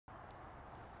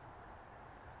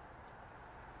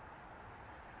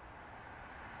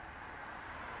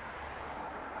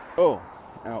Oh,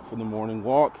 out for the morning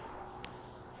walk.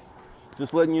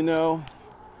 Just letting you know,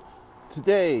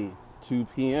 today, 2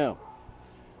 p.m.,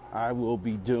 I will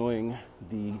be doing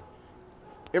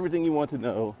everything you want to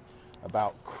know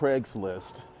about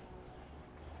Craigslist.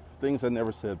 Things I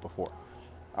never said before.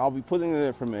 I'll be putting the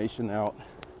information out,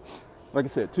 like I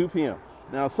said, 2 p.m.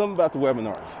 Now, something about the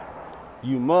webinars.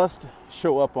 You must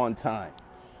show up on time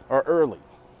or early.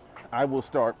 I will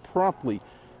start promptly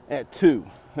at 2.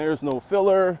 There's no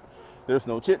filler. There's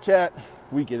no chit chat.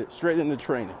 We get it straight into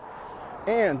training.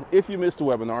 And if you missed the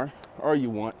webinar or you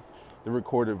want the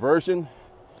recorded version,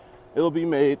 it'll be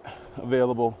made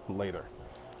available later.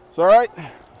 So, all right,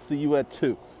 see you at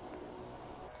 2.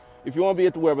 If you want to be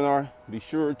at the webinar, be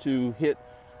sure to hit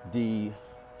the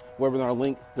webinar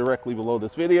link directly below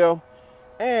this video.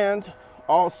 And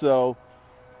also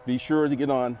be sure to get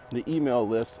on the email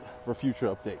list for future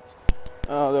updates.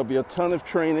 There'll be a ton of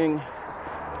training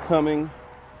coming,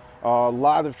 a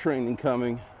lot of training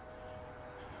coming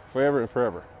forever and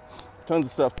forever. Tons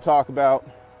of stuff to talk about,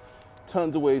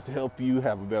 tons of ways to help you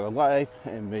have a better life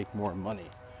and make more money.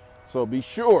 So be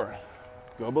sure,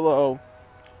 go below,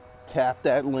 tap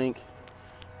that link,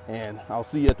 and I'll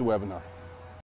see you at the webinar.